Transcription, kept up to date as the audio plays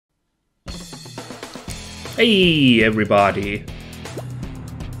Hey everybody!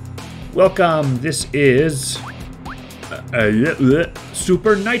 Welcome, this is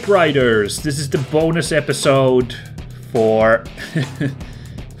Super Knight Riders. This is the bonus episode for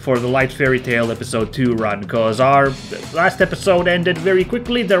for the Light Fairytale episode 2 run, because our last episode ended very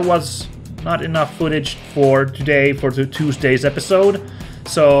quickly. There was not enough footage for today, for the Tuesday's episode,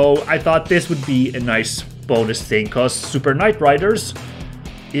 so I thought this would be a nice bonus thing, because Super Knight Riders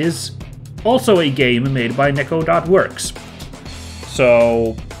is also a game made by neko.works.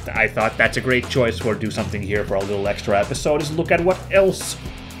 So I thought that's a great choice for do something here for a little extra episode, is look at what else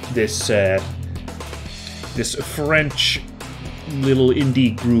this this French little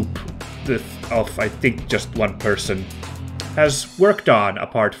indie group of I think just one person has worked on,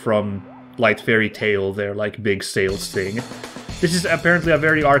 apart from Light Fairytale, their like big sales thing. This is apparently a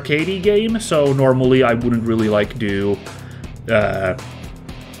very arcadey game, so normally I wouldn't really like do a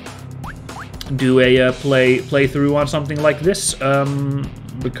playthrough on something like this,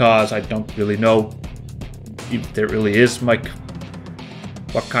 because I don't really know if there really is like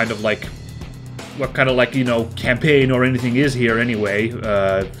what kind of you know, campaign or anything is here anyway,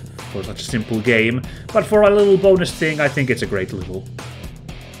 for such a simple game. But for a little bonus thing, I think it's a great little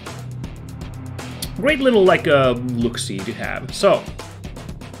like look-see to have. So,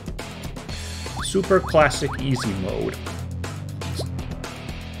 super classic easy mode.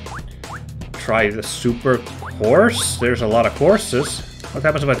 Try the super course. There's a lot of courses. What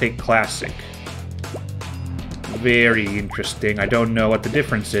happens if I take classic? Very interesting. I don't know what the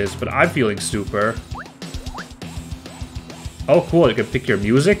difference is, but I'm feeling super. Oh, cool. You can pick your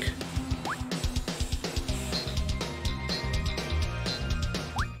music.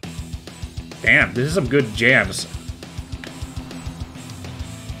 Damn, this is some good jams.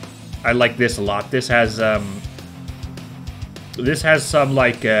 I like this a lot. This has some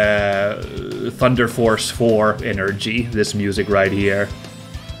like Thunder Force 4 energy, this music right here.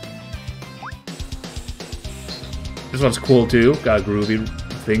 This one's cool too, got a groovy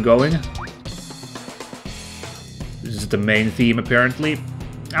thing going. This is the main theme apparently.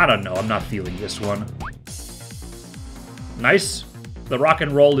 I don't know, I'm not feeling this one. Nice. The rock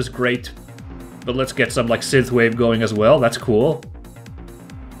and roll is great, but let's get some like synthwave going as well, that's cool.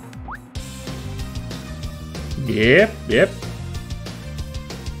 Yep.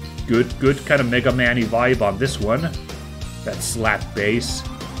 Good kind of Mega Man-y vibe on this one. That slap bass.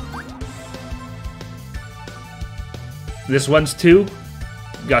 This one's too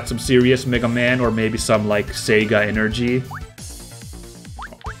got some serious Mega Man or maybe some like Sega energy.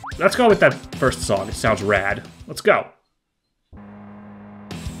 Let's go with that first song. It sounds rad. Let's go.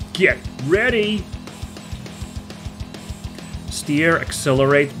 Get ready. Steer,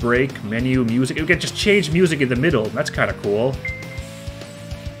 accelerate, brake, menu, music. You can just change music in the middle. That's kind of cool.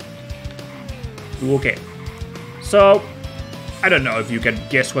 Okay, so I don't know if you can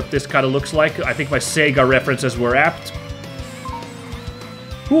guess what this kind of looks like. I think my Sega references were apt.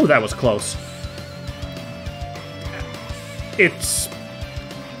 Ooh, that was close. It's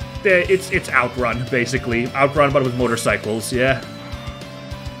Outrun, basically. Outrun, but with motorcycles, yeah.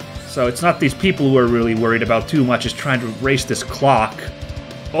 So it's not these people who are really worried about too much, is trying to race this clock.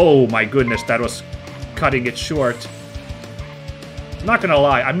 Oh my goodness, that was cutting it short. Not gonna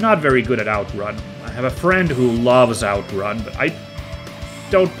lie, I'm not very good at Outrun. I have a friend who loves Outrun, but I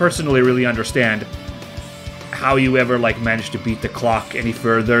don't personally really understand how you ever like manage to beat the clock any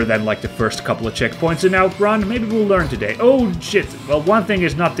further than like the first couple of checkpoints in Outrun. Maybe we'll learn today. Oh shit! Well, one thing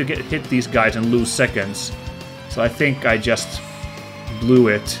is not to hit these guys and lose seconds. So I think I just blew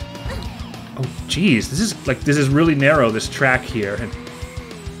it. Oh jeez, this is really narrow, this track here. And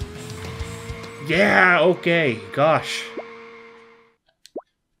yeah, okay, gosh.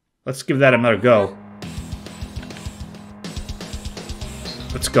 Let's give that another go.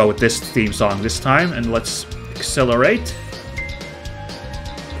 Let's go with this theme song this time, and let's accelerate.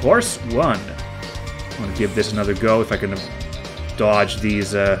 Course 1. I'm gonna give this another go if I can dodge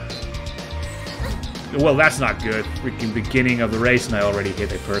these, well, that's not good. Freaking beginning of the race and I already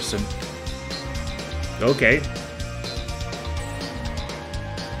hit a person. Okay.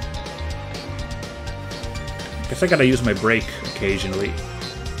 Guess I gotta use my brake occasionally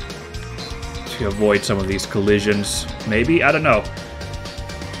to avoid some of these collisions. Maybe? I don't know.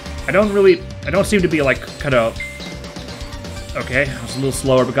 I don't seem to be like kind of... Okay, I was a little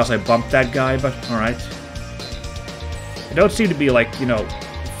slower because I bumped that guy, but alright. I don't seem to be like, you know,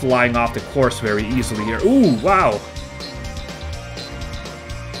 flying off the course very easily here. Ooh, wow!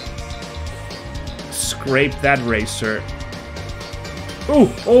 Scrape that racer.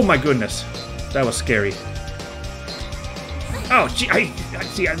 Ooh, oh my goodness. That was scary. Oh, gee, I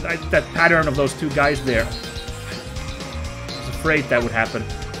see that pattern of those two guys there. I was afraid that would happen.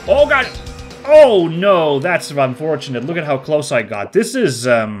 Oh, God! Oh, no, that's unfortunate. Look at how close I got. This is,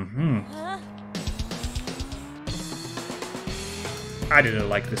 I didn't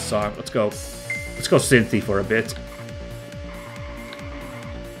like this song. Let's go synthy for a bit.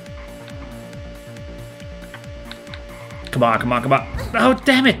 Come on, come on, come on. Oh,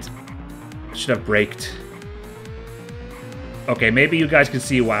 damn it! I should have braked. Okay, maybe you guys can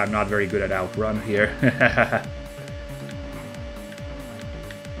see why I'm not very good at outrun here.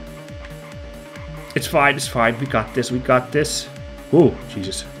 It's fine, it's fine. We got this, we got this. Ooh,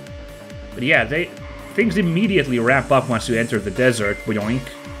 Jesus. But yeah, things immediately ramp up once you enter the desert. Boink.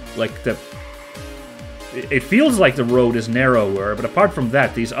 Like it feels like the road is narrower, but apart from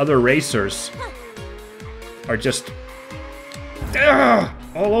that, these other racers are just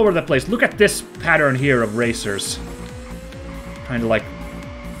all over the place. Look at this pattern here of racers. Trying to, like,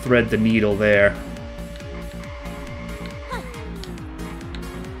 thread the needle there. There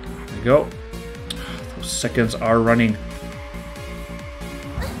we go. Those seconds are running.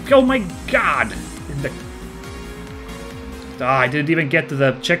 Oh my god! I didn't even get to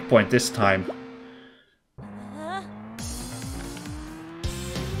the checkpoint this time.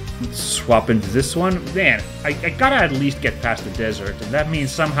 Let's swap into this one. Man, I gotta at least get past the desert, and that means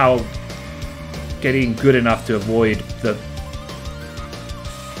somehow getting good enough to avoid the...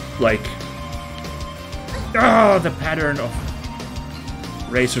 like... the pattern of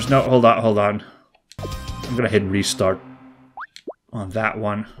racers. No, hold on, hold on. I'm gonna hit restart on that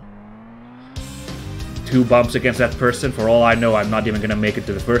one. 2 bumps against that person. For all I know, I'm not even gonna make it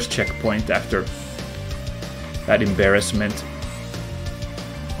to the first checkpoint after that embarrassment.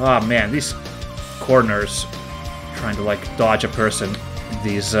 Oh man, these corners, trying to like dodge a person,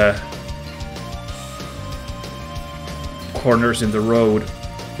 these corners in the road.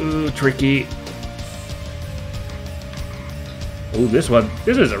 Ooh, tricky. Ooh, this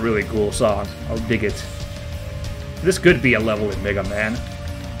is a really cool song. I'll dig it. This could be a level in Mega Man.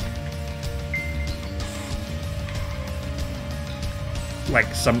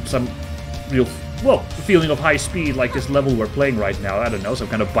 Like some real, well, feeling of high speed like this level we're playing right now. I don't know, some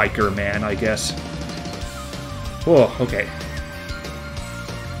kind of biker man, I guess. Oh, okay.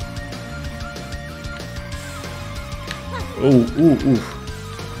 Ooh, ooh, ooh.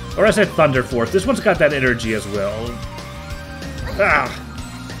 Or I said Thunder Force. This one's got that energy as well.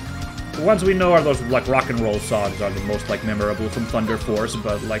 The ones we know are those like rock and roll songs are the most like memorable from Thunder Force,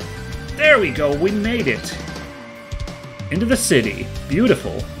 but like, there we go, we made it. Into the city.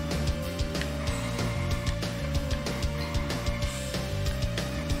 Beautiful.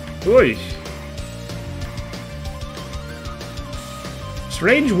 Oy.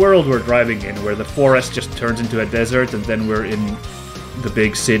 Strange world we're driving in, where the forest just turns into a desert and then we're in the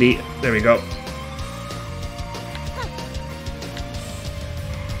big city. There we go.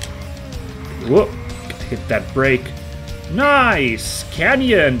 Whoop. Hit that brake. Nice!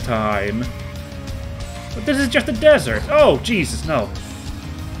 Canyon time! But this is just a desert. Oh, Jesus, no.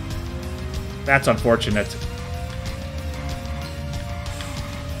 That's unfortunate.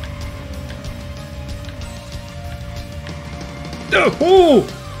 Oh,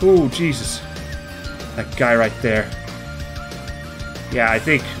 ooh, Jesus. That guy right there. Yeah, I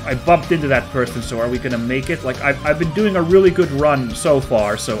think I bumped into that person, so are we gonna make it? Like, I've been doing a really good run so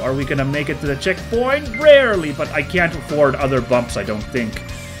far, so are we gonna make it to the checkpoint? Rarely, but I can't afford other bumps, I don't think.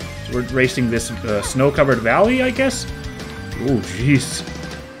 So we're racing this snow-covered valley, I guess? Oh, jeez.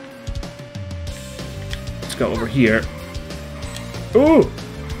 Let's go over here. Ooh!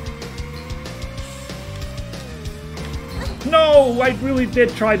 No! I really did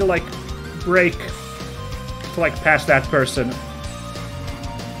try to, like, brake to, like, pass that person.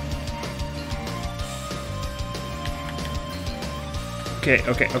 Okay,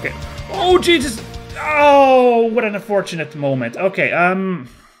 okay, okay. Oh, Jesus! Oh, what an unfortunate moment. Okay,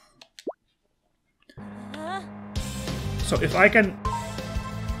 so if I can...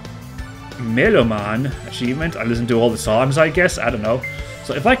 Meloman achievement? I listen to all the songs, I guess? I don't know.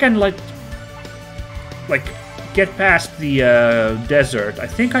 So if I can, like get past the desert, I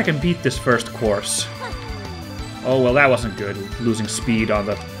think I can beat this first course. Oh, well, that wasn't good. Losing speed on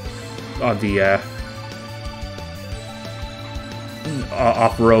the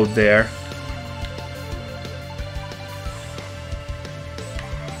off-road there.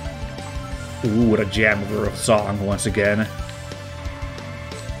 Ooh, what a jam of a song once again.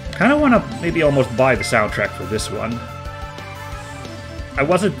 Kind of want to maybe almost buy the soundtrack for this one. I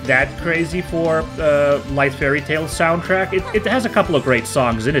wasn't that crazy for Light Fairytale soundtrack. It has a couple of great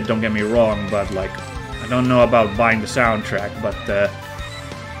songs in it, don't get me wrong, but like, don't know about buying the soundtrack, but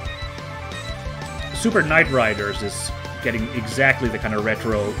Super Night Riders is getting exactly the kind of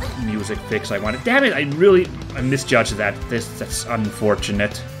retro music fix I wanted. Damn it, I misjudged that. That's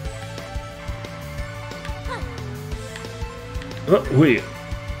unfortunate. Oh, wait.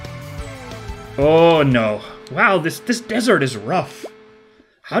 Oh no. Wow, this desert is rough.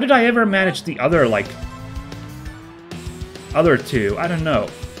 How did I ever manage the other, like... other two? I don't know.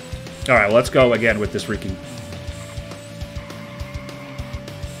 Alright, let's go again with this freaking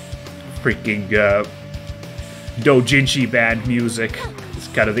doujinshi band music. It's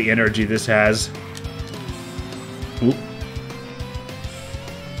kind of the energy this has. Ooh.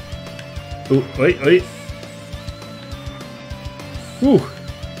 Ooh, wait. Ooh.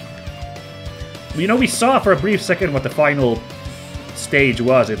 You know, we saw for a brief second what the final stage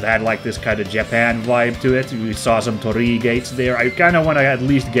was. It had like this kind of Japan vibe to it. We saw some torii gates there. I kind of want to at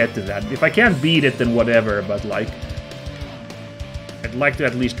least get to that. If I can't beat it, then whatever, but like... I'd like to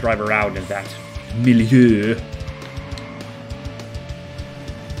at least drive around in that milieu.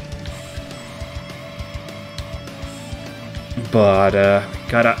 But,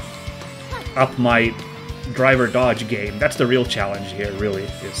 gotta up my driver dodge game. That's the real challenge here, really,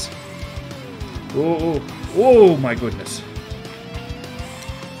 is... Oh my goodness.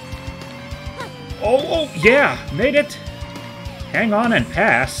 Oh, yeah, made it. Hang on and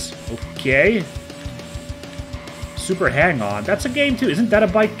pass. Okay. Super Hang On. That's a game too. Isn't that a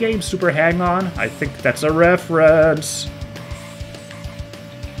bike game? Super Hang On? I think that's a reference.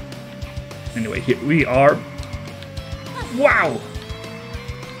 Anyway, here we are. Wow!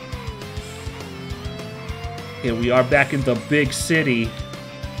 Here we are back in the big city.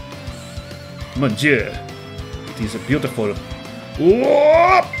 Mon Dieu. It is a beautiful...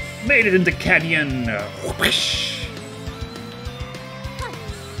 Whoop! Made it in the canyon. Whoosh.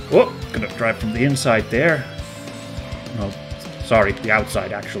 Oh, gonna drive from the inside there. No, sorry, the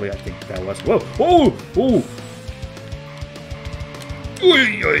outside actually. I think that was. Whoa! Oh! Oh!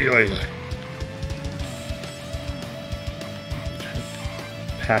 Oy, oy, oy.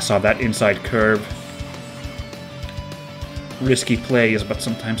 Pass on that inside curve. Risky plays, but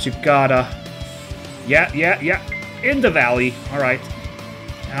sometimes you gotta. Yeah. In the valley. All right.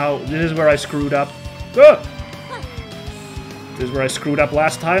 Now, this is where I screwed up. Ah! This is where I screwed up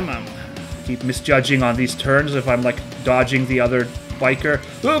last time. I keep misjudging on these turns if I'm, like, dodging the other biker.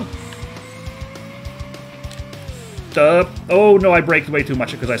 Oh, no, I braked way too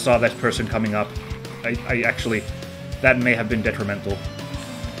much because I saw that person coming up. I actually... That may have been detrimental.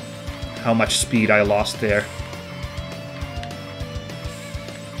 How much speed I lost there.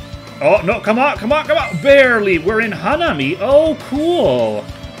 Oh, no, come on! Barely! We're in Hanami! Oh, cool!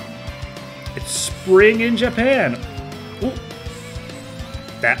 It's spring in Japan! Ooh.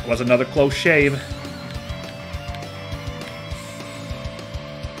 That was another close shave.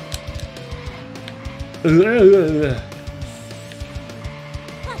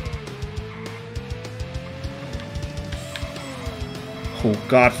 Oh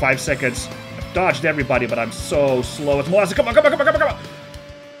god, 5 seconds. I've dodged everybody, but I'm so slow. It's Melissa. Come on!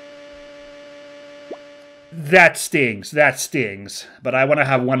 That stings. But I want to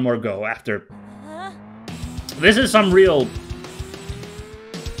have one more go after. This is some real...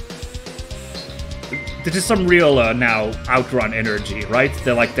 now outrun energy, right?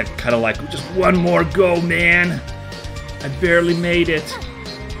 They're like that kind of like, just one more go, man. I barely made it.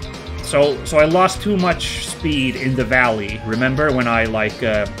 So I lost too much speed in the valley. Remember when I like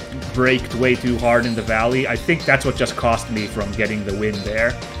braked way too hard in the valley? I think that's what just cost me from getting the win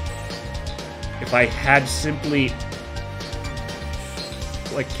there. If I had simply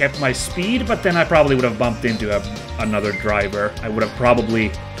like kept my speed, but then I probably would have bumped into another driver. I would have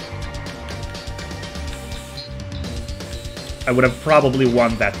probably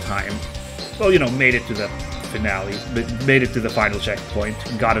won that time. Well, you know, made it to the finale, made it to the final checkpoint,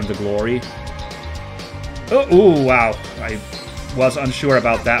 gotten the glory. Oh, wow. I was unsure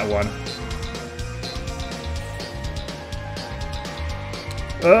about that one.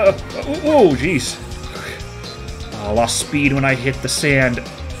 Oh, jeez. I lost speed when I hit the sand.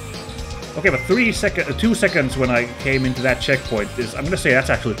 Okay, but 2 seconds when I came into that checkpoint is, I'm gonna say that's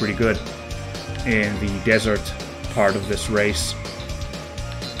actually pretty good in the desert part of this race.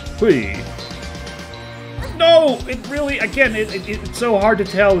 Whee! No! It really, again, it's so hard to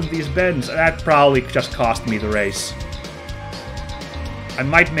tell in these bends. That probably just cost me the race. I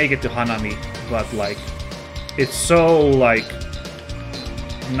might make it to Hanami, but, like, it's so, like,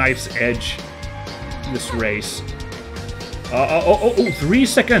 knife's edge, this race. 3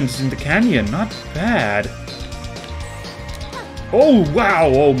 seconds in the canyon, not bad. Oh, wow,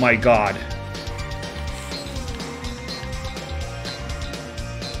 oh my god.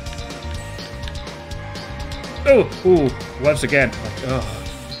 Oh, ooh, once again. Like, oh.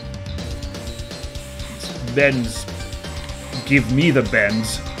 Bends. Give me the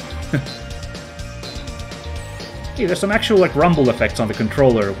bends. Hey, there's some actual like rumble effects on the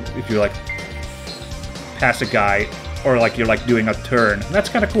controller if you like pass a guy or like you're like doing a turn. That's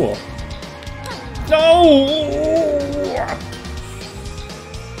kind of cool. No!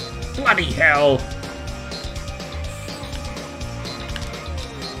 Bloody hell!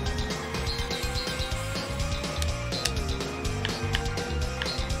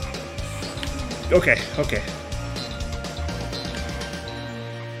 Okay, okay.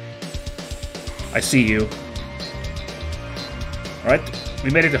 I see you. Alright, we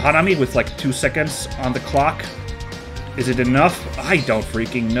made it to Hanami with like 2 seconds on the clock. Is it enough? I don't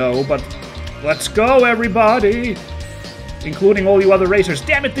freaking know, but let's go, everybody! Including all you other racers.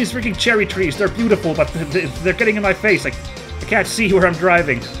 Damn it, these freaking cherry trees! They're beautiful, but they're getting in my face. Like, I can't see where I'm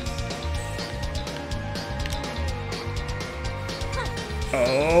driving.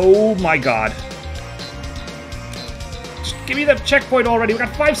 Oh my god. Just give me the checkpoint already. We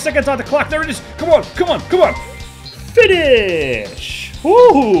got 5 seconds on the clock. There it is. Come on, come on, come on! Finish!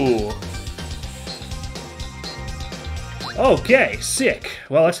 Woo! Okay, sick.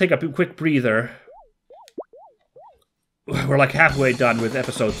 Well, let's take a quick breather. We're like halfway done with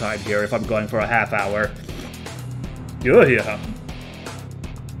episode time here if I'm going for a half hour. Oh, yeah.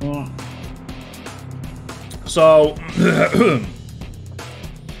 So,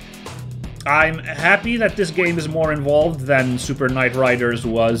 I'm happy that this game is more involved than Super Knight Riders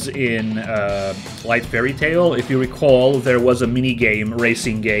was in Light Fairytale. If you recall, there was a mini-game,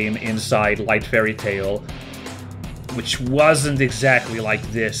 racing game, inside Light Fairytale, which wasn't exactly like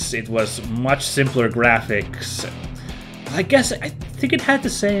this. It was much simpler graphics. I think it had the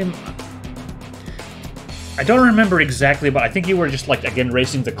same... I don't remember exactly, but I think you were just, like, again,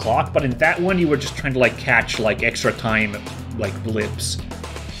 racing the clock, but in that one you were just trying to, like, catch, like, extra time, like, blips,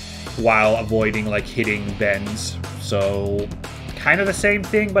 while avoiding, like, hitting bends. So, kind of the same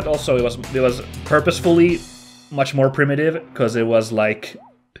thing, but also it was purposefully much more primitive, because it was, like...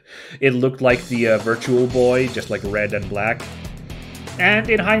 It looked like the Virtual Boy, just, like, red and black. And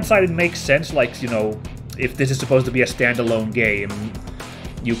in hindsight, it makes sense, like, you know... If this is supposed to be a standalone game,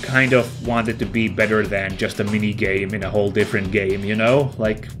 you kind of want it to be better than just a mini-game in a whole different game, you know?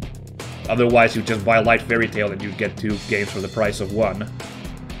 Like, otherwise you just buy Light Fairytale and you get 2 games for the price of 1.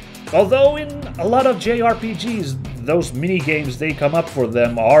 Although in a lot of JRPGs, those mini-games they come up for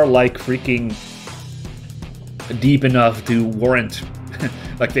them are like freaking deep enough to warrant...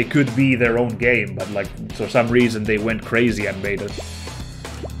 like they could be their own game, but like for some reason they went crazy and made it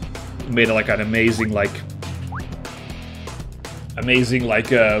like an amazing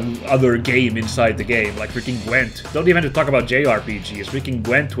other game inside the game, like freaking Gwent. Don't even have to talk about JRPGs. Freaking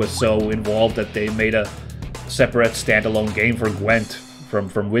Gwent was so involved that they made a separate standalone game for Gwent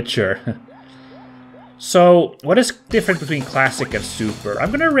from Witcher. So, what is different between Classic and Super?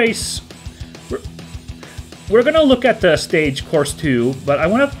 I'm gonna race... We're gonna look at the stage Course 2, but I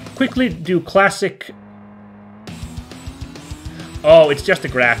want to quickly do Classic... Oh, it's just the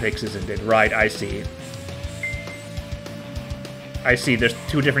graphics, isn't it? Right, I see. I see, there's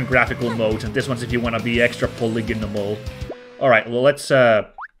 2 different graphical modes, and this one's if you want to be extra polygonal. Alright, well let's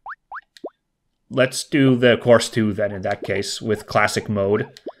do the Course 2 then, in that case, with Classic mode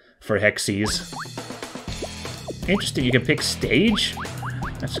for Hexes. Interesting, you can pick stage?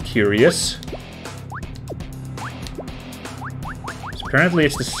 That's curious. So apparently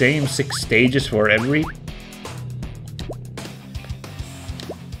it's the same 6 stages for every...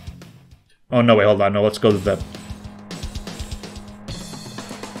 Oh, no, wait, hold on. No, let's go to the...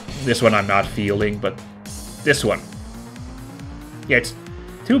 This one I'm not feeling, but this one. Yeah, it's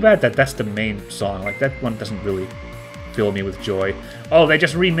too bad that that's the main song. Like, that one doesn't really fill me with joy. Oh, they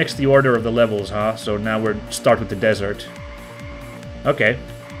just remixed the order of the levels, huh? So now we're start with the desert. Okay.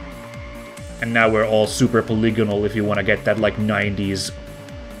 And now we're all super polygonal if you want to get that, like, 90s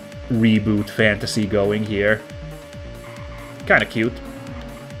reboot fantasy going here. Kinda cute.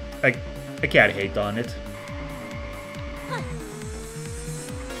 I can't hate on it.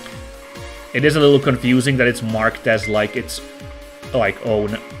 It is a little confusing that it's marked as like its like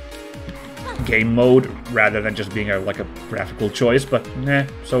own game mode rather than just being like a graphical choice, but nah,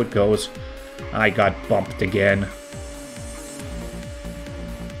 so it goes. I got bumped again.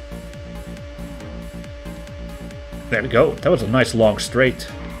 There we go. That was a nice long straight.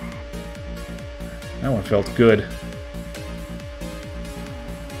 That one felt good.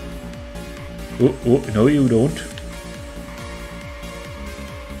 Oh, no you don't.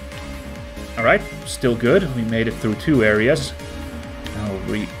 Alright, still good. We made it through 2 areas. Now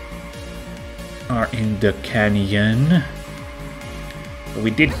are in the canyon. We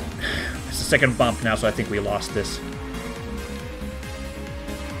did... It's the second bump now, so I think we lost this.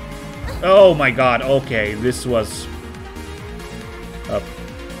 Oh my god, okay, this was...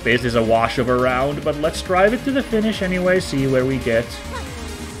 This is a wash of a round, but let's drive it to the finish anyway, see where we get.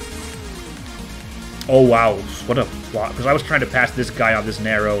 Oh wow, what a... Because I was trying to pass this guy on this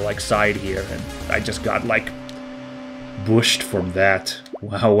narrow, like, side here, and I just got, like, bushed from that.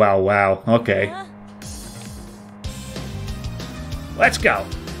 Wow, wow, wow. Okay. Let's go!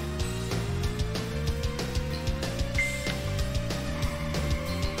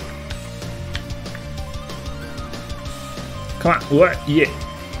 Come on, what? Yeah.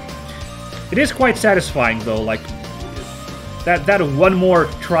 It is quite satisfying, though, like... That one more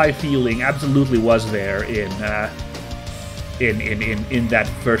try feeling absolutely was there in that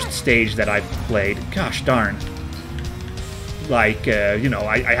first stage that I played. Gosh darn. Like, you know,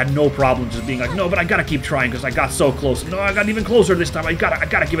 I had no problem just being like, no, but I gotta keep trying because I got so close. No, I got even closer this time. I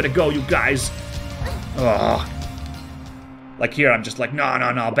gotta give it a go, you guys. Ugh. Like here, I'm just like, no,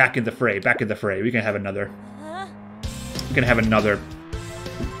 no, no, back in the fray, back in the fray. We can have another. We can have another,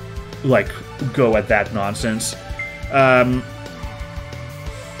 like, go at that nonsense.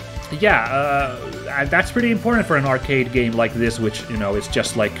 Yeah, that's pretty important for an arcade game like this, which, you know, is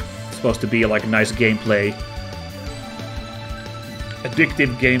just, like, supposed to be, like, a nice gameplay.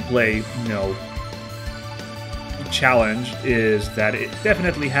 Addictive gameplay, you know, challenge is that it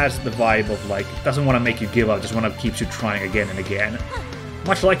definitely has the vibe of, like, it doesn't want to make you give up, just want to keep you trying again and again.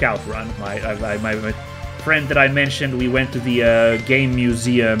 Much like Outrun. My friend that I mentioned, we went to the game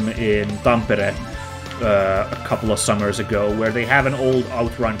museum in Tampere a couple of summers ago, where they have an old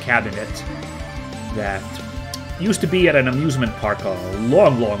Outrun cabinet that used to be at an amusement park a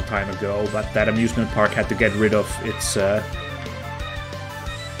long, long time ago, but that amusement park had to get rid of its,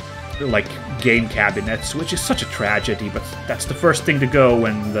 like, game cabinets, which is such a tragedy, but that's the first thing to go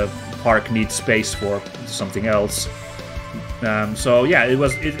when the park needs space for something else. So yeah,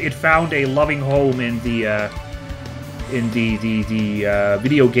 it found a loving home in the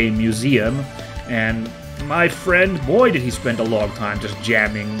video game museum, and my friend, boy did he spend a long time just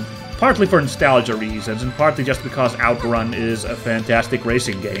jamming, partly for nostalgia reasons, and partly just because Outrun is a fantastic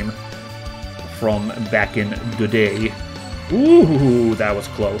racing game from back in the day. Ooh, that was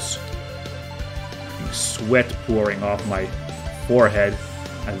close. Sweat pouring off my forehead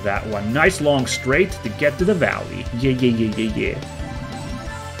at that one. Nice long straight to get to the valley. Yeah, yeah, yeah, yeah, yeah.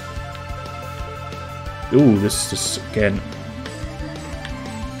 Ooh, this is again.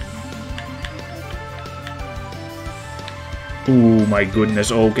 Ooh, my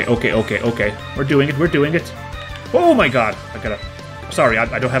goodness. Okay, okay, okay, okay. We're doing it, we're doing it. Oh my god. I gotta... Sorry,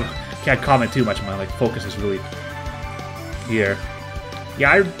 I don't have... Can't comment too much. My, like, focus is really... here.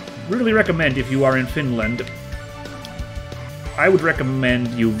 Yeah, I really recommend, if you are in Finland, I would recommend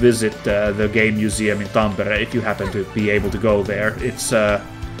you visit the game museum in Tampere if you happen to be able to go there. It's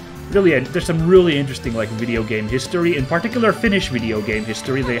really... there's some really interesting, like, video game history. In particular, Finnish video game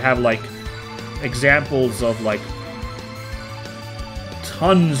history. They have, like, examples of, like,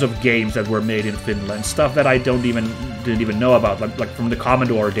 tons of games that were made in Finland, stuff that I didn't even know about, like from the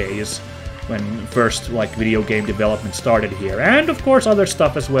Commodore days, when first, like, video game development started here, and of course other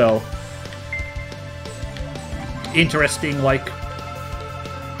stuff as well. Interesting, like,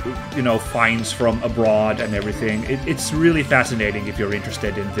 you know, finds from abroad and everything. It's really fascinating if you're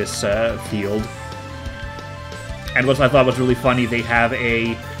interested in this field. And what I thought was really funny, they have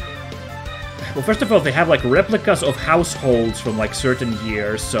a... Well, first of all, they have, like, replicas of households from, like, certain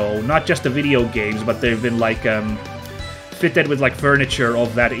years, so not just the video games, but they've been, like, fitted with, like, furniture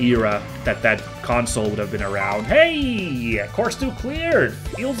of that era that console would have been around. Hey! Course 2 cleared!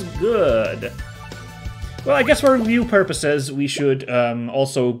 Feels good! Well, I guess for review purposes, we should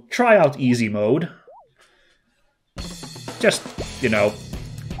also try out easy mode. Just, you know,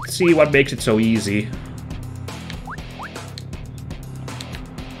 see what makes it so easy.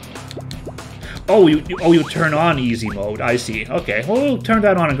 Oh, you turn on easy mode. I see. Okay, well, we'll turn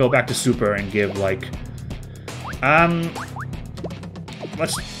that on and go back to super and give, like... I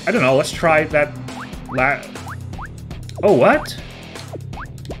don't know, let's try that... Oh, what?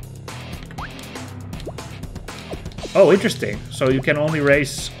 Oh, interesting. So you can only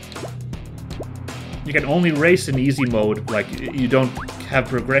race... You can only race in easy mode, like, you don't have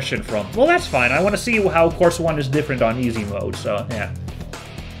progression from... Well, that's fine. I want to see how Course 1 is different on easy mode, so, yeah.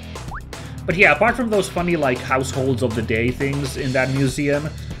 But yeah, apart from those funny, like, households of the day things in that museum,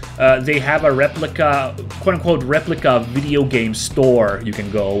 they have a replica, quote-unquote, replica video game store you can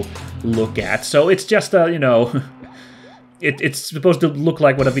go look at. So it's just a, you know, it's supposed to look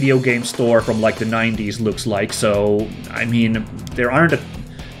like what a video game store from like the 90s looks like, so I mean,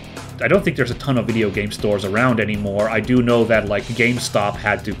 I don't think there's a ton of video game stores around anymore. I do know that like GameStop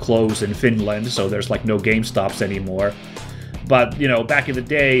had to close in Finland, so there's like no GameStops anymore. But, you know, back in the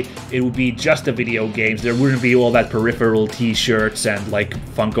day, it would be just the video games. There wouldn't be all that peripheral t-shirts and like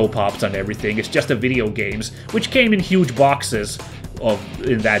Funko Pops and everything. It's just the video games, which came in huge boxes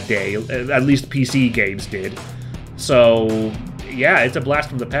in that day. At least PC games did. So, yeah, it's a blast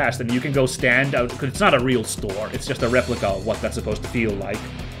from the past, and you can go stand out, because it's not a real store, it's just a replica of what that's supposed to feel like.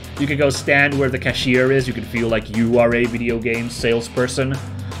 You can go stand where the cashier is, you can feel like you are a video game salesperson,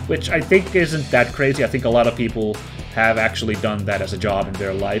 which I think isn't that crazy. I think a lot of people have actually done that as a job in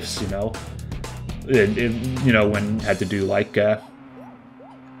their lives, you know. You know, when had to do like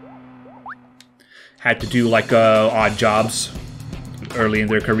odd jobs early in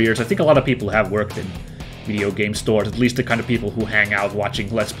their careers. I think a lot of people have worked in video game stores, at least the kind of people who hang out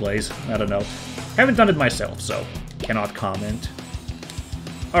watching Let's Plays. I don't know. Haven't done it myself, so cannot comment.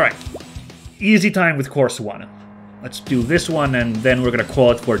 Alright, easy time with course 1. Let's do this one, and then we're gonna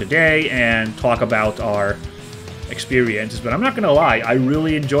call it for today and talk about our experiences. But I'm not gonna lie, I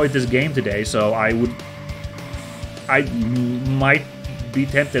really enjoyed this game today, so I might be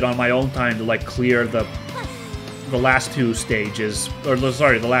tempted on my own time to like clear the last 2 stages, or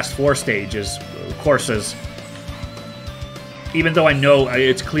sorry, the last 4 stages, courses. Even though I know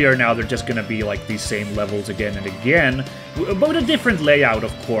it's clear now they're just gonna be like these same levels again and again, but with a different layout,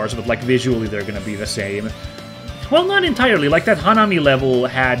 of course, but like visually they're gonna be the same. Well, not entirely. Like that Hanami level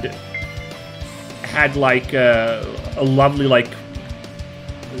had like a lovely like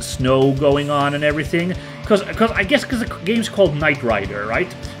snow going on and everything. Because the game's called Knight Rider,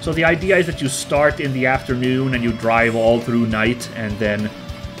 right? So the idea is that you start in the afternoon and you drive all through night, and then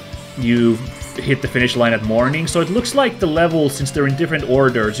you hit the finish line at morning. So it looks like the levels, since they're in different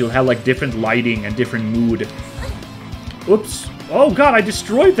orders, you'll have like different lighting and different mood. Oops. Oh god, I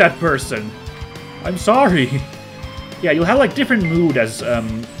destroyed that person. I'm sorry. Yeah, you'll have like different mood as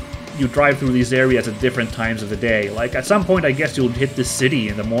you drive through these areas at different times of the day. Like at some point I guess you'll hit the city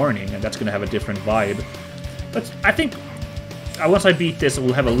in the morning, and that's gonna have a different vibe. But I think once I beat this,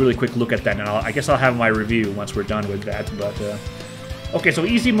 we'll have a really quick look at that, and I guess I'll have my review once we're done with that. But okay, so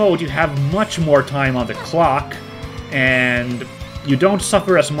easy mode, you have much more time on the clock, and you don't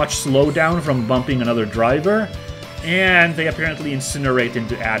suffer as much slowdown from bumping another driver, and they apparently incinerate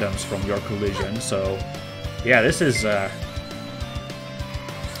into atoms from your collision. So yeah, this is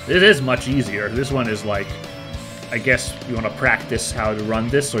much easier. This one is like, I guess you want to practice how to run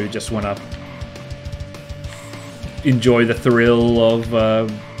this, or you just want to enjoy the thrill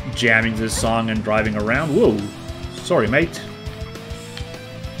of jamming this song and driving around. Whoa, sorry, mate.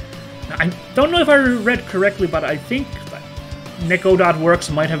 I don't know if I read correctly, but I think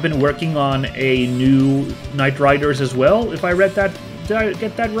neko.works might have been working on a new Knight Riders as well, if I read that. Did I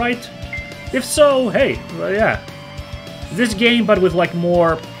get that right? If so, hey, well, yeah. This game, but with like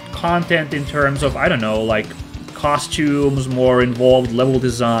more content in terms of, I don't know, like costumes, more involved level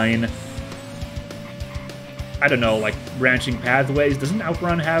design. I don't know, like branching pathways. Doesn't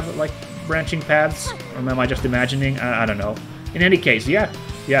Outrun have like branching paths? Or am I just imagining? I don't know. In any case, yeah,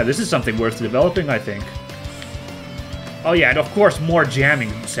 this is something worth developing, I think. Oh yeah, and of course more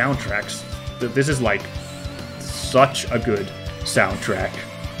jamming soundtracks. This is like such a good soundtrack.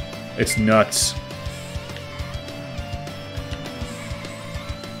 It's nuts.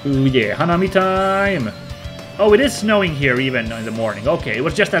 Ooh yeah, Hanami time! Oh, it is snowing here even in the morning. Okay, it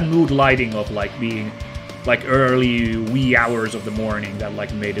was just that mood lighting of like being like early wee hours of the morning that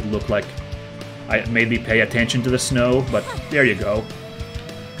like made it look like made me pay attention to the snow, but there you go.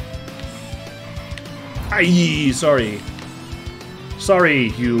 Aye, sorry. Sorry,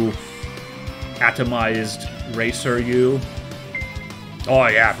 you atomized racer, you. Oh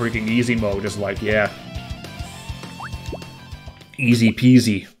yeah, freaking easy mode is like, yeah. Easy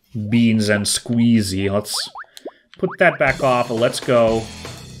peasy. Beans and squeezy. Let's put that back off. Let's go.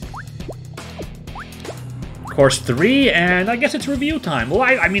 Course 3, and I guess it's review time. Well,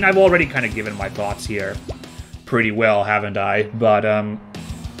 I mean, I've already kind of given my thoughts here pretty well, haven't I? But,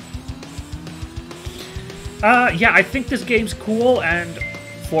 yeah, I think this game's cool, and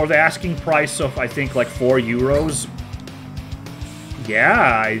for the asking price of, I think, like 4 euros,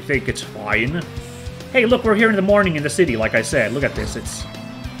 yeah, I think it's fine. Hey, look, we're here in the morning in the city, like I said. Look at this, it's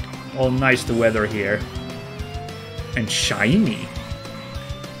all nice, the weather here. And shiny.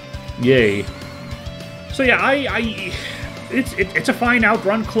 Yay. So yeah, it's a fine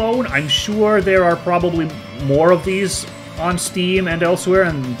Outrun clone. I'm sure there are probably more of these on Steam and elsewhere,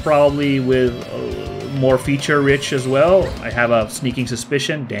 and probably with more feature-rich as well. I have a sneaking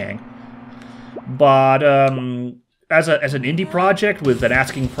suspicion. Dang. But as an indie project with an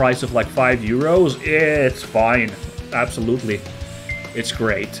asking price of like €5, it's fine. Absolutely. It's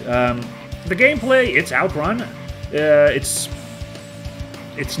great. The gameplay, it's Outrun. It's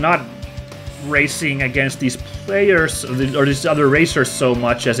not racing against these players or these other racers so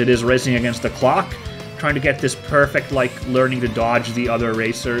much as it is racing against the clock. Trying to get this perfect, like, learning to dodge the other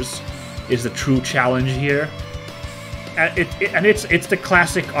racers is the true challenge here. And it's the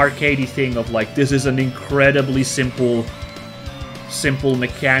classic arcadey thing of, like, this is an incredibly simple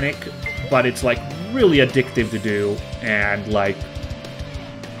mechanic, but it's, like, really addictive to do, and, like,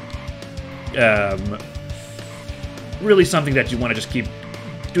 really something that you want to just keep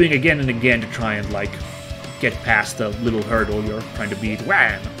doing again and again to try and, like, get past the little hurdle you're trying to beat.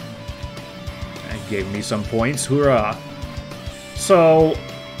 Wham! That gave me some points. Hoorah! So,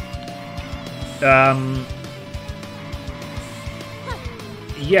 I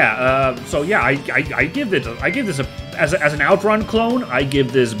give this a as an Outrun clone, I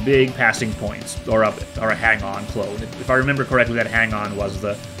give this big passing points, or a hang-on clone. If I remember correctly, that hang-on was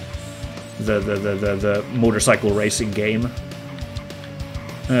the motorcycle racing game.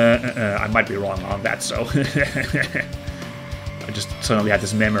 I might be wrong on that, so I just suddenly had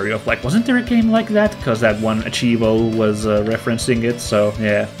this memory of, like, wasn't there a game like that? Because that one Achivo was referencing it, so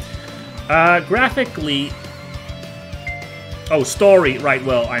yeah. Graphically... Oh, story, right,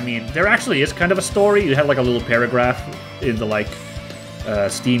 well, I mean, there actually is kind of a story. You have, like, a little paragraph in the, like,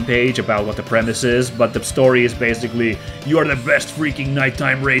 Steam page about what the premise is, but the story is basically, you are the best freaking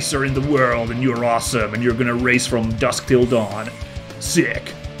nighttime racer in the world, and you're awesome, and you're gonna race from dusk till dawn.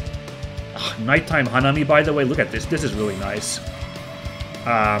 Sick. Nighttime Hanami, by the way, look at this. This is really nice.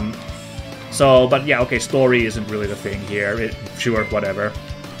 But yeah, okay, story isn't really the thing here. Sure, whatever.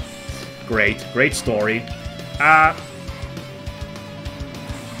 Great story.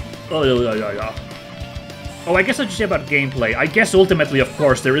 Oh, I guess I should say about gameplay. I guess ultimately, of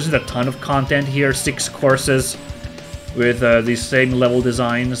course, there isn't a ton of content here. 6 courses with these same level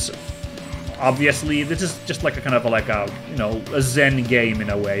designs. Obviously, this is just like a kind of a zen game in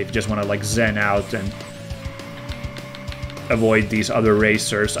a way. If you just want to like zen out and avoid these other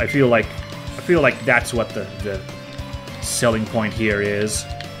racers. I feel like that's what the selling point here is.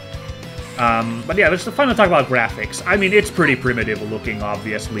 But yeah, there's the fun to talk about graphics. I mean, it's pretty primitive looking,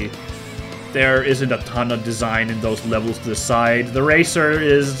 obviously. There isn't a ton of design in those levels to the side. The racer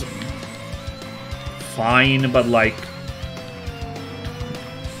is fine, but like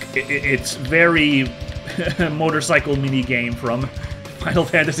it's very motorcycle mini game from Final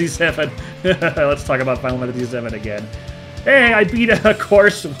Fantasy VII. Let's talk about Final Fantasy VII again. Hey, I beat a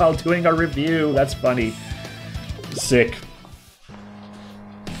course while doing a review. That's funny. Sick.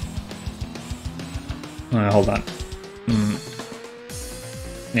 Hold on.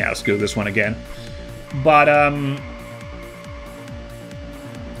 Yeah, let's do this one again. But, I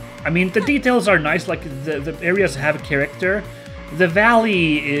mean, the details are nice. Like, the areas have character. The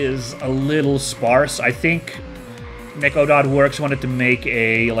valley is a little sparse. I think neko.works wanted to make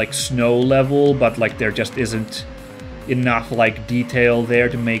a, like, snow level, but, like, there just isn't enough, like, detail there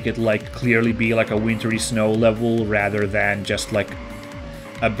to make it, like, clearly be, like, a wintry snow level rather than just, like,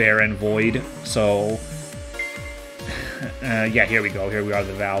 a barren void. So... yeah, here we go. Here we are,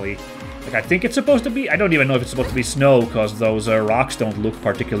 the valley. Like, I think it's supposed to be... I don't even know if it's supposed to be snow, because those rocks don't look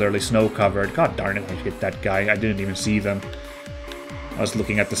particularly snow-covered. God darn it, I hit that guy. I didn't even see them. I was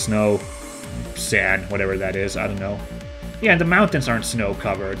looking at the snow. Sand, whatever that is. I don't know. Yeah, and the mountains aren't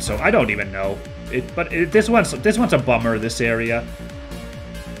snow-covered, so I don't even know. This one's a bummer, this area.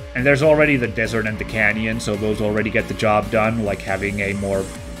 And there's already the desert and the canyon, so those already get the job done, like having a more...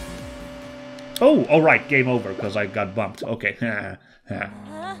 Oh, right, game over, because I got bumped. Okay.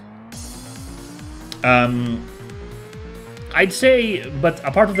 I'd say, but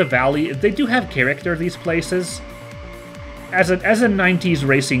apart of the valley, they do have character, these places. As a 90s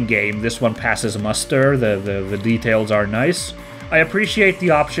racing game, this one passes muster. The details are nice. I appreciate the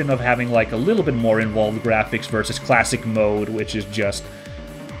option of having, like, a little bit more involved graphics versus classic mode, which is just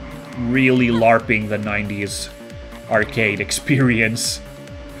really LARPing the 90s arcade experience.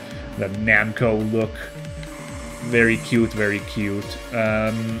 The Namco look. Very cute, very cute.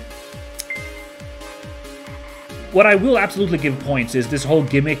 What I will absolutely give points is this whole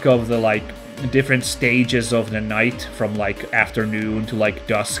gimmick of the, like, different stages of the night, from, like, afternoon to, like,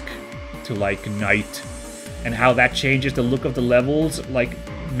 dusk to, like, night, and how that changes the look of the levels. Like,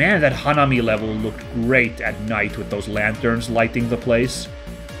 man, that Hanami level looked great at night with those lanterns lighting the place.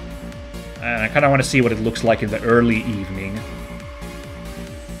 And I kind of want to see what it looks like in the early evening.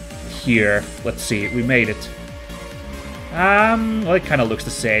 here. Let's see, we made it. Well, it kind of looks the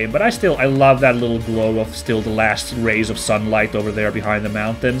same, but I love that little glow of still the last rays of sunlight over there behind the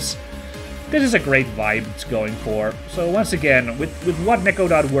mountains. This is a great vibe it's going for. So once again, with what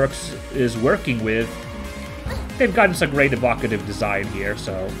neko.works is working with, they've gotten some great evocative design here,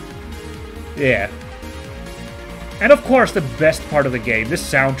 so yeah. And of course, the best part of the game, this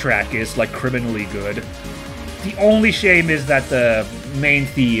soundtrack is like criminally good. The only shame is that the main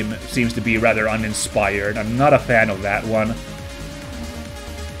theme seems to be rather uninspired. I'm not a fan of that one.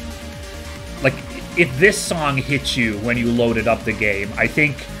 Like, if this song hits you when you loaded up the game, I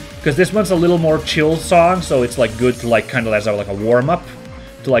think, because this one's a little more chill song, so it's like good to like kind of as like a warm-up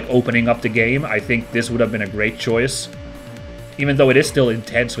to like opening up the game, I think this would have been a great choice. Even though it is still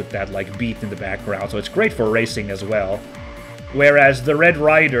intense with that like beat in the background, so it's great for racing as well. Whereas the Red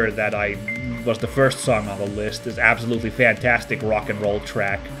Rider that was the first song on the list is absolutely fantastic rock and roll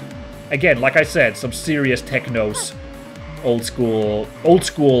track. Again, like I said, some serious technos, old school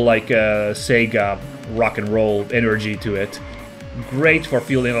like Sega rock and roll energy to it. Great for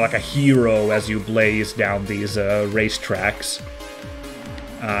feeling like a hero as you blaze down these race tracks.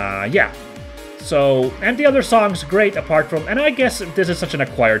 Yeah. So, and the other songs great apart from, and I guess this is such an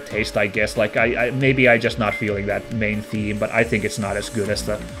acquired taste, I guess, like maybe I'm just not feeling that main theme, but I think it's not as good as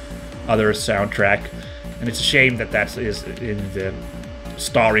the other soundtrack, and it's a shame that that is in the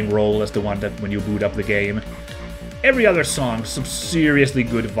starring role as the one that when you boot up the game. Every other song, some seriously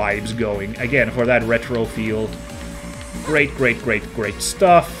good vibes going, again, for that retro feel. Great, great, great, great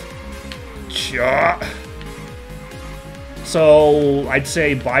stuff. Cha. So, I'd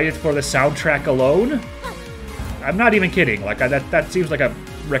say buy it for the soundtrack alone. I'm not even kidding. Like, that seems like a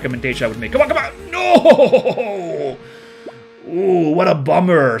recommendation I would make. Come on, come on! No! Ooh, what a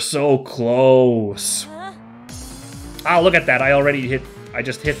bummer. So close. Ah, look at that. I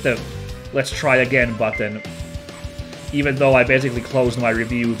just hit the let's try again button. Even though I basically closed my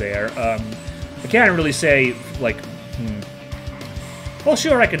review there. I can't really say, like, Well,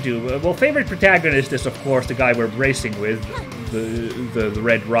 sure, I could do. Well, favorite protagonist is, of course, the guy we're racing with, the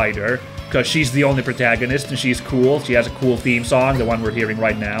Red Rider, because she's the only protagonist and she's cool. She has a cool theme song, the one we're hearing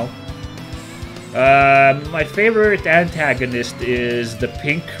right now. My favorite antagonist is the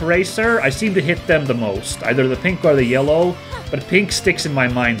Pink Racer. I seem to hit them the most, either the pink or the yellow, but pink sticks in my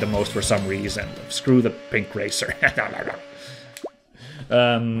mind the most for some reason. Screw the Pink Racer.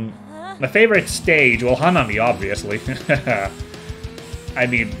 My favorite stage, well, Hanami, obviously. I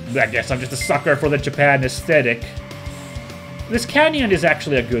mean, I guess I'm just a sucker for the Japan aesthetic. This canyon is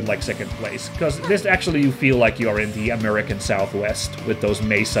actually a good, like, second place, because this actually you feel like you're in the American Southwest with those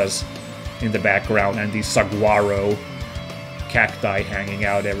mesas in the background and these saguaro cacti hanging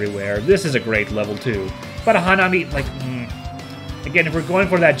out everywhere. This is a great level, too. But Hanami, like, again, if we're going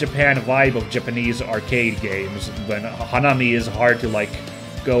for that Japan vibe of Japanese arcade games, then Hanami is hard to, like,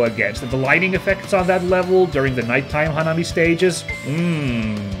 go against. And the lighting effects on that level during the nighttime Hanami stages,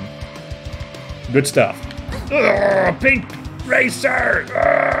 good stuff. Ugh, Pink Racer!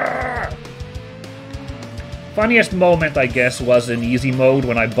 Ugh. Funniest moment, I guess, was in easy mode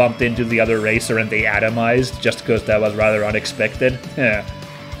when I bumped into the other racer and they atomized, just because that was rather unexpected.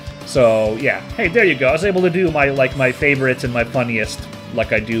 So, yeah. Hey, there you go. I was able to do my favorites and my funniest,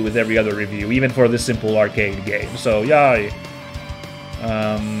 like I do with every other review, even for this simple arcade game. So, yay.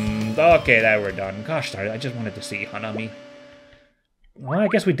 Okay, that we're done. Gosh darn it, I just wanted to see Hanami. Well, I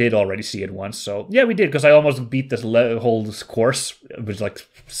guess we did already see it once, so... Yeah, we did, because I almost beat this whole course. It was like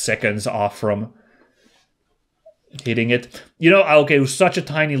seconds off from hitting it. You know, okay, it was such a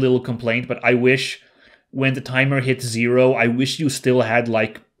tiny little complaint, but I wish when the timer hit 0, I wish you still had,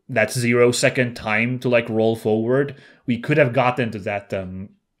 like, that 0-second time to, like, roll forward. We could have gotten to that,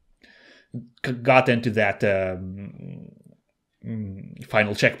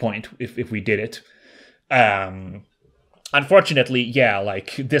 final checkpoint if we did it. Unfortunately, yeah,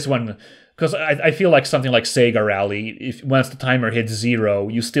 like this one, because I feel like something like Sega Rally, if once the timer hits 0,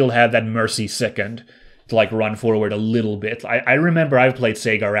 you still have that mercy second to like run forward a little bit. I remember I've played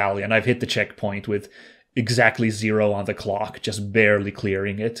Sega Rally and I've hit the checkpoint with exactly 0 on the clock, just barely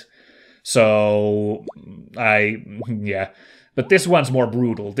clearing it. So yeah, but this one's more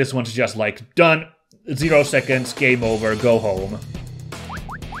brutal. This one's just like done. 0 seconds, game over, go home.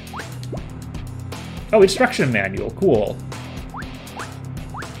 Oh, instruction manual, cool.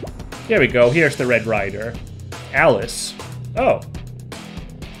 There we go, here's the Red Rider. Alice. Oh.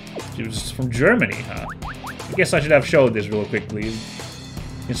 She was from Germany, huh? I guess I should have showed this real quickly.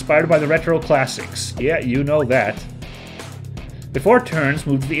 Inspired by the retro classics. Yeah, you know that. Before turns,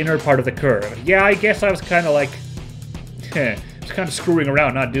 move to the inner part of the curve. Yeah, I guess I was kind of like... kind of screwing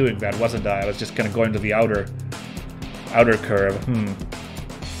around not doing that, wasn't I? I was just kind of going to the outer curve.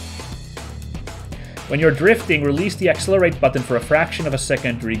 When you're drifting, release the accelerate button for a fraction of a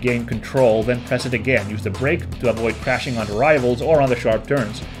second to regain control, then press it again. Use the brake to avoid crashing onto rivals or on the sharp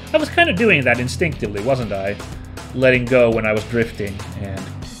turns. I was kind of doing that instinctively, wasn't I? Letting go when I was drifting and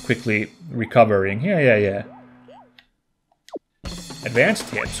quickly recovering. Yeah. Advanced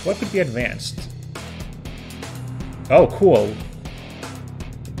tips. What could be advanced? Oh, cool.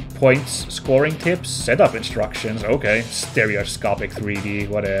 Points, scoring tips, setup instructions. Okay. Stereoscopic 3D,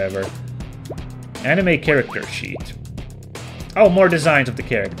 whatever. Anime character sheet. Oh, more designs of the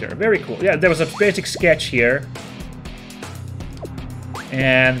character. Very cool. Yeah, there was a basic sketch here.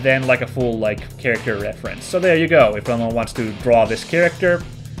 And then like a full like character reference. So there you go. If someone wants to draw this character,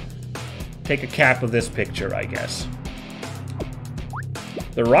 take a cap of this picture, I guess.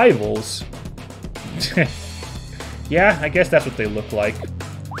 The rivals. Yeah, I guess that's what they look like.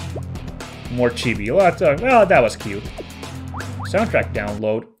 More chibi. Well, that was cute. Soundtrack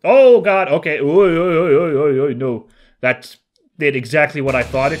download. Oh god, okay. No. That did exactly what I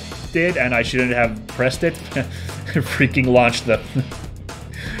thought it did, and I shouldn't have pressed it. Freaking launched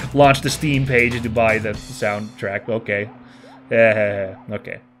the Steam page to buy the soundtrack. Okay.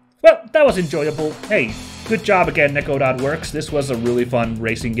 Okay. Well, that was enjoyable. Hey, good job again, neko.works. This was a really fun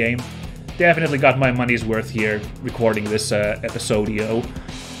racing game. Definitely got my money's worth here recording this episodio.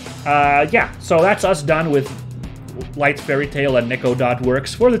 Yeah, so that's us done with Light Fairytale and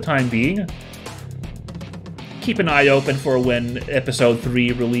neko.works for the time being. Keep an eye open for when episode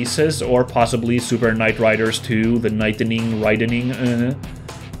 3 releases, or possibly Super Knight Riders 2, the Knighting.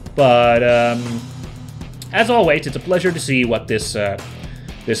 But as always, it's a pleasure to see what this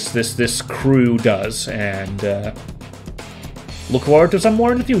crew does, and look forward to some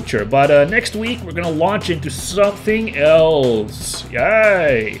more in the future. But next week we're gonna launch into something else.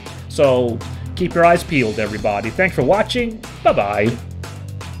 Yay! So keep your eyes peeled, everybody. Thanks for watching. Bye-bye.